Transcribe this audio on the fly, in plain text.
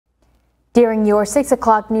During your 6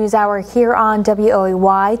 o'clock news hour here on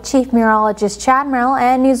WOAY, Chief Meteorologist Chad Merrill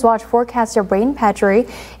and Newswatch forecaster Braden Petrie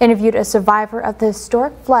interviewed a survivor of the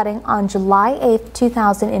historic flooding on July 8,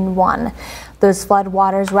 2001. Those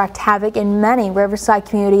floodwaters wreaked havoc in many riverside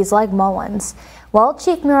communities like Mullens. Well,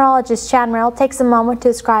 Chief Meteorologist Chad Merrill takes a moment to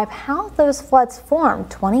describe how those floods formed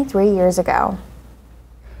 23 years ago.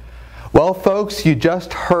 Well, folks, you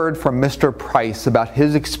just heard from Mr. Price about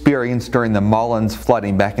his experience during the Mullens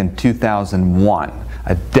flooding back in 2001.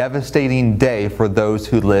 A devastating day for those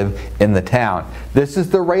who live in the town. This is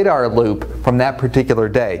the radar loop from that particular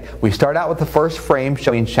day. We start out with the first frame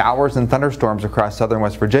showing showers and thunderstorms across southern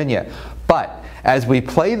West Virginia. But as we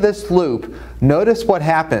play this loop, notice what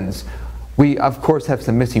happens. We, of course, have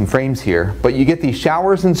some missing frames here, but you get these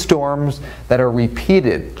showers and storms that are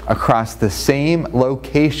repeated across the same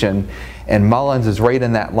location, and Mullens is right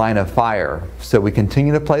in that line of fire. So we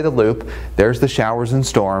continue to play the loop. There's the showers and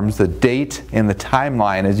storms, the date and the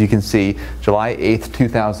timeline, as you can see, July 8th,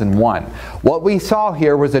 2001. What we saw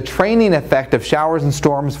here was a training effect of showers and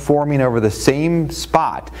storms forming over the same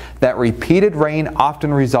spot. That repeated rain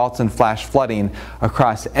often results in flash flooding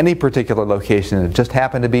across any particular location. It just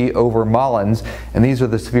happened to be over Mullens, and these are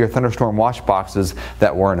the severe thunderstorm watch boxes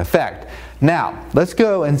that were in effect. Now, let's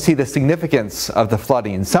go and see the significance of the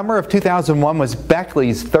flooding. Summer of 2001 was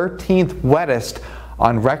Beckley's 13th wettest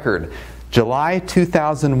on record. July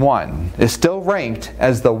 2001 is still ranked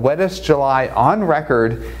as the wettest July on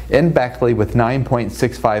record in Beckley with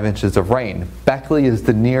 9.65 inches of rain. Beckley is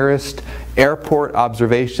the nearest airport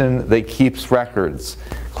observation that keeps records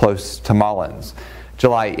close to Mullens.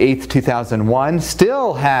 July 8th, 2001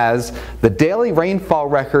 still has the daily rainfall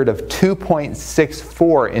record of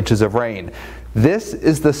 2.64 inches of rain. This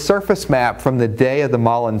is the surface map from the day of the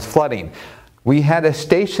Mullens flooding. We had a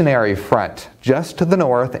stationary front just to the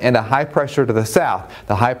north and a high pressure to the south.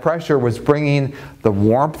 The high pressure was bringing the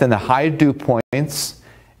warmth and the high dew points,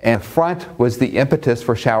 and the front was the impetus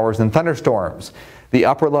for showers and thunderstorms. The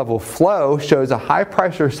upper level flow shows a high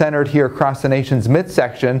pressure centered here across the nation's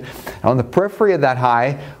midsection. On the periphery of that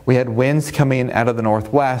high, we had winds coming out of the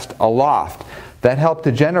northwest aloft. That helped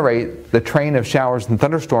to generate the train of showers and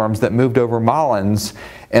thunderstorms that moved over Mullens.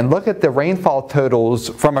 And look at the rainfall totals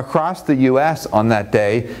from across the U.S. on that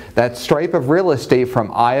day. That stripe of real estate from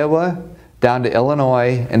Iowa down to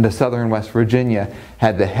Illinois and to southern West Virginia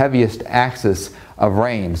had the heaviest axis of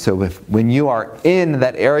rain. So when you are in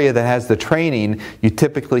that area that has the training, you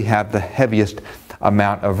typically have the heaviest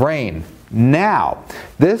amount of rain. Now,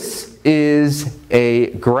 this is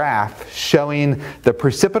a graph showing the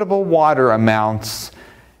precipitable water amounts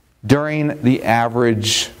during the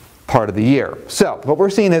average part of the year. So what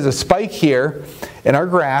we're seeing is a spike here in our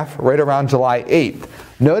graph right around July 8th.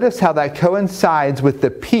 Notice how that coincides with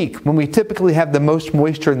the peak when we typically have the most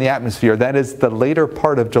moisture in the atmosphere. That is the later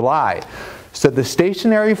part of July. So the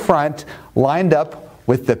stationary front lined up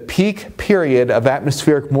with the peak period of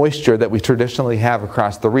atmospheric moisture that we traditionally have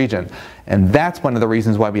across the region. And that's one of the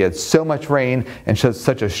reasons why we had so much rain in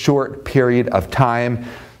such a short period of time.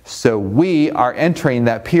 So we are entering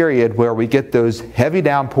that period where we get those heavy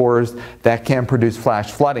downpours that can produce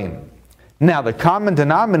flash flooding. Now, the common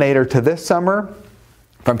denominator to this summer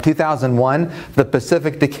from 2001, the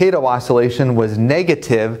Pacific Decadal Oscillation was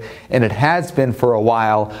negative, and it has been for a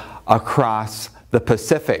while across the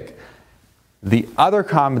Pacific. The other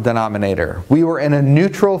common denominator, we were in a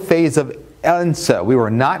neutral phase of ENSO. We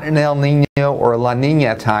were not in El Nino or La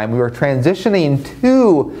Nina time. We were transitioning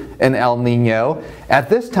to an El Nino. At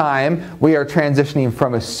this time, we are transitioning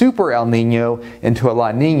from a super El Nino into a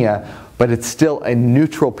La Nina, but it's still a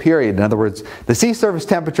neutral period. In other words, the sea surface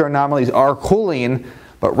temperature anomalies are cooling,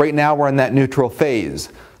 but right now we're in that neutral phase.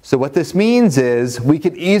 So what this means is we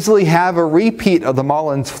could easily have a repeat of the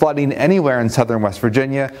Mullens flooding anywhere in southern West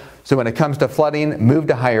Virginia. So when it comes to flooding, move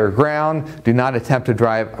to higher ground. Do not attempt to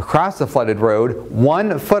drive across the flooded road.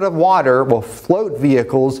 1 foot of water will float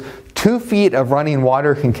vehicles. 2 feet of running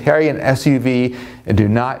water can carry an SUV, and do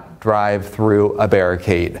not drive through a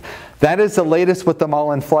barricade. That is the latest with the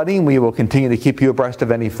Mullens flooding. We will continue to keep you abreast of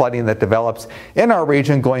any flooding that develops in our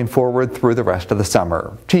region going forward through the rest of the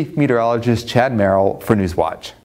summer. Chief Meteorologist Chad Merrill for Newswatch.